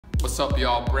What's up,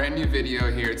 y'all? Brand new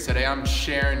video here. Today I'm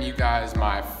sharing you guys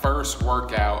my first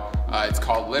workout. It's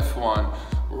called Lift 1.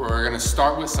 We're gonna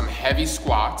start with some heavy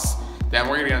squats, then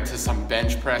we're gonna get into some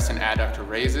bench press and adductor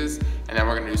raises, and then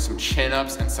we're gonna do some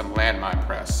chin-ups and some landmine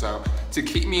press. So to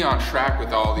keep me on track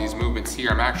with all these movements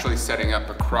here, I'm actually setting up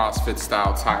a CrossFit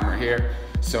style timer here.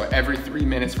 So every 3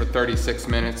 minutes for 36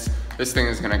 minutes, this thing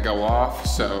is gonna go off.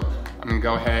 So I'm gonna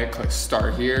go ahead, click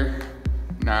start here.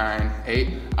 9, 8.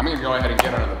 I'm gonna go ahead and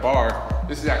get under the bar.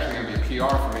 This is actually gonna be a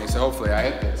PR for me, so hopefully I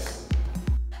hit this.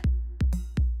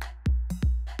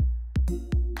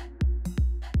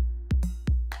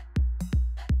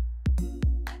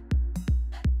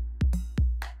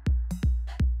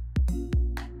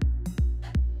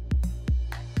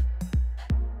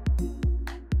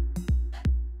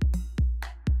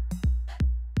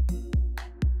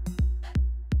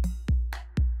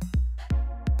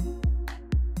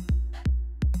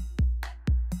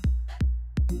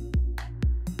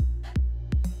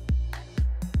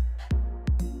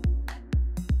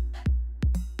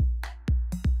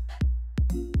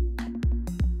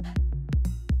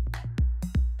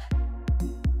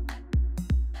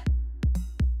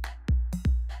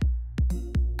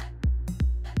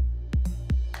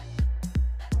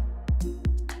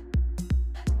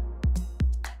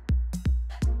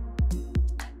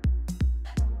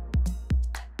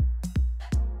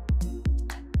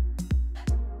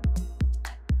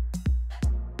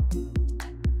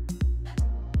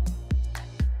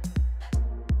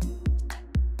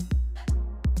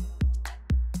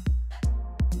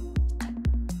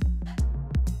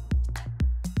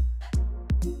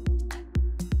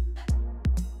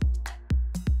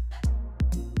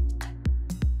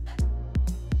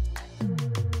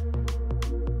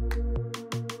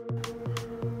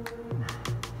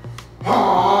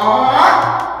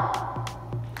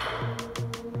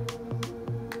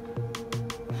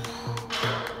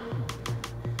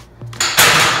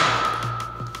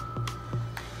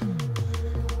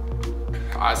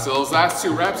 Alright, so those last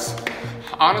 2 reps,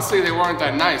 honestly they weren't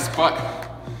that nice, but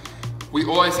we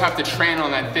always have to train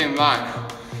on that thin line.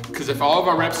 Because if all of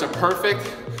our reps are perfect,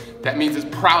 that means it's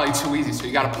probably too easy. So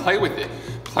you gotta play with it.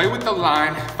 Play with the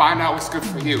line, find out what's good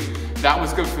for you. That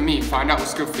was good for me, find out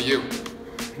what's good for you.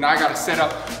 Now I gotta set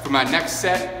up for my next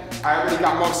set. I already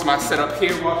got most of my setup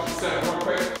here. Watch the setup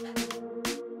real quick.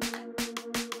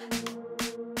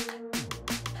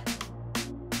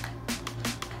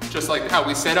 Just like how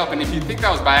we set up, and if you think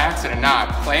that was by accident, nah,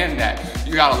 I planned that.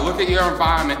 You gotta look at your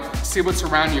environment, see what's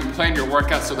around you, and plan your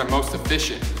workouts so they're most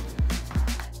efficient.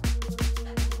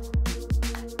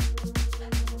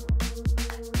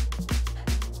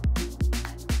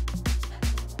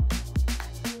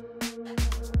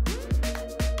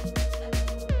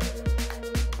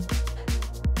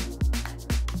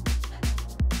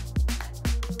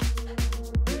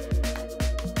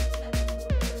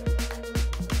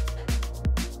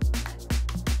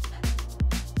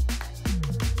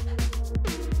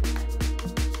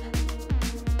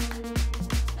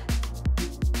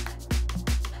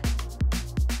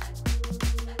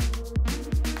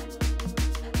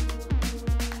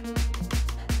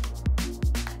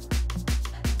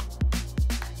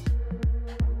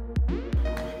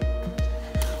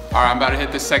 All right, I'm about to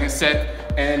hit the second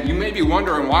set, and you may be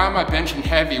wondering, why am I benching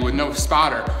heavy with no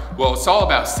spotter? Well, it's all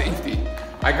about safety.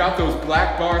 I got those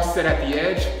black bars set at the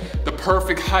edge, the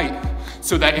perfect height,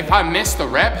 so that if I miss the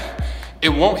rep, it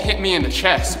won't hit me in the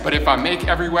chest, but if I make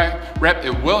every rep,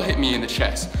 it will hit me in the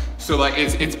chest. So like,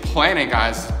 it's planning,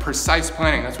 guys, precise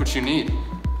planning, that's what you need.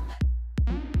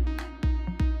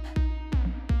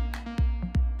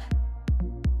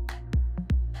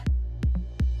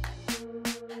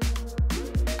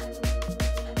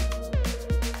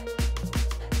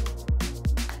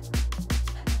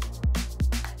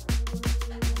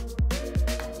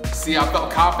 See, I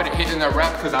felt confident hitting that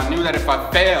rep because I knew that if I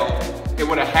failed, it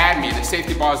would have had me. The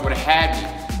safety bars would have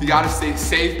had me. You gotta stay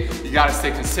safe, you gotta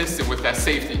stay consistent with that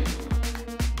safety.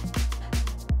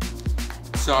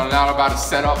 So now I'm about to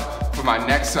set up for my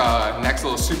next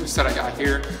little superset I got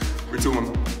here. We're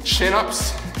doing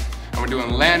chin-ups and we're doing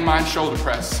landmine shoulder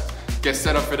press. Get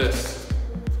set up for this.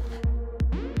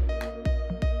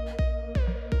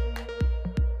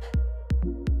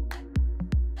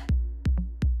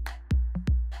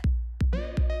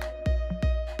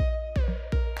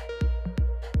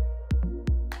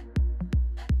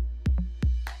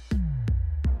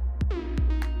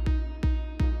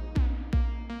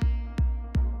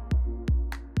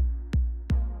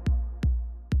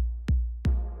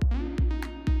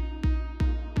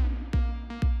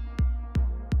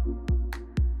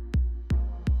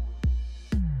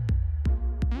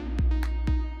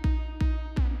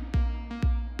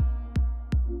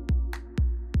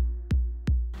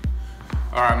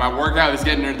 All right, my workout is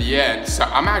getting near the end, so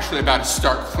I'm actually about to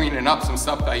start cleaning up some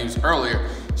stuff that I used earlier,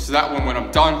 so that when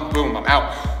I'm done, boom, I'm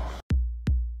out.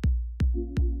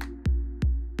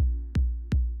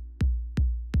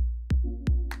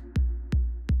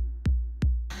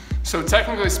 So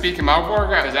technically speaking, my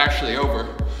workout is actually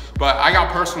over, but I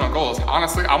got personal goals.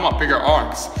 Honestly, I want bigger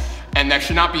arms, and that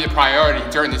should not be a priority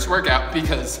during this workout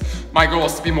because my goal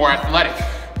is to be more athletic.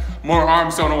 More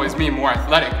arms don't always mean more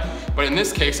athletic, but in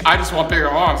this case, I just want bigger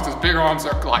arms because bigger arms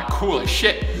are like cool as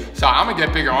shit. So I'm gonna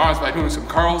get bigger arms by doing some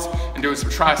curls and doing some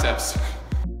triceps.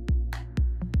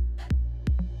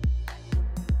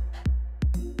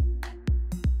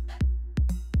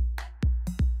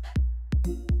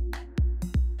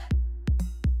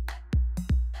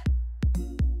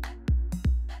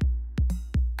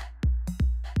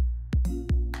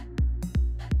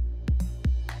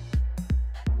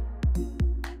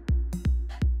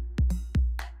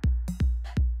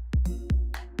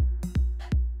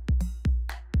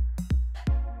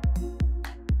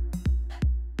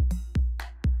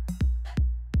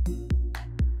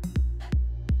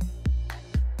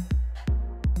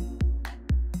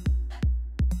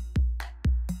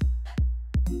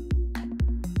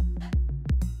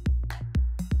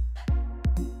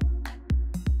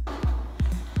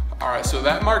 All right, so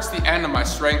that marks the end of my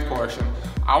strength portion.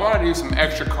 I want to do some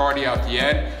extra cardio at the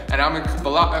end, and I'm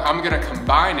gonna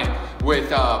combine it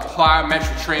with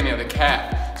plyometric training of the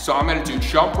calf. So I'm gonna do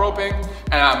jump roping,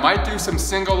 and I might do some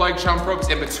single leg jump ropes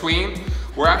in between.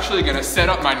 We're actually gonna set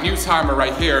up my new timer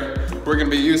right here. We're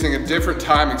gonna be using a different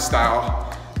timing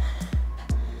style.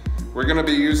 We're gonna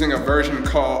be using a version of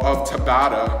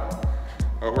Tabata.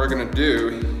 What we're gonna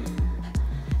do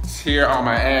is here on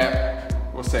my app,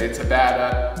 we'll say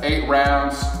Tabata, 8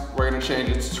 rounds. We're gonna change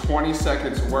it to 20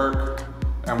 seconds work,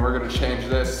 and we're gonna change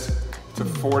this to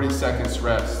 40 seconds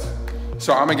rest.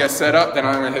 So I'm gonna get set up, then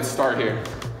I'm gonna hit start here.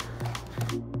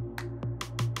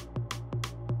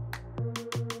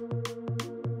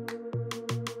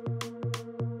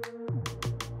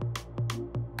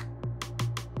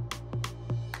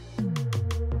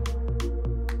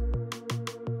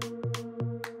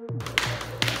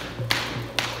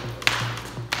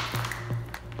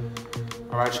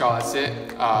 All right, y'all, that's it.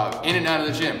 In and out of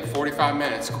the gym, 45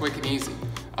 minutes, quick and easy.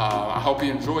 I hope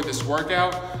you enjoyed this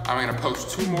workout. I'm gonna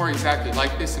post 2 more exactly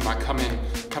like this in my coming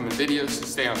videos, so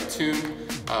stay on the tune,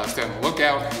 stay on the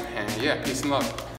lookout, and yeah, peace and love.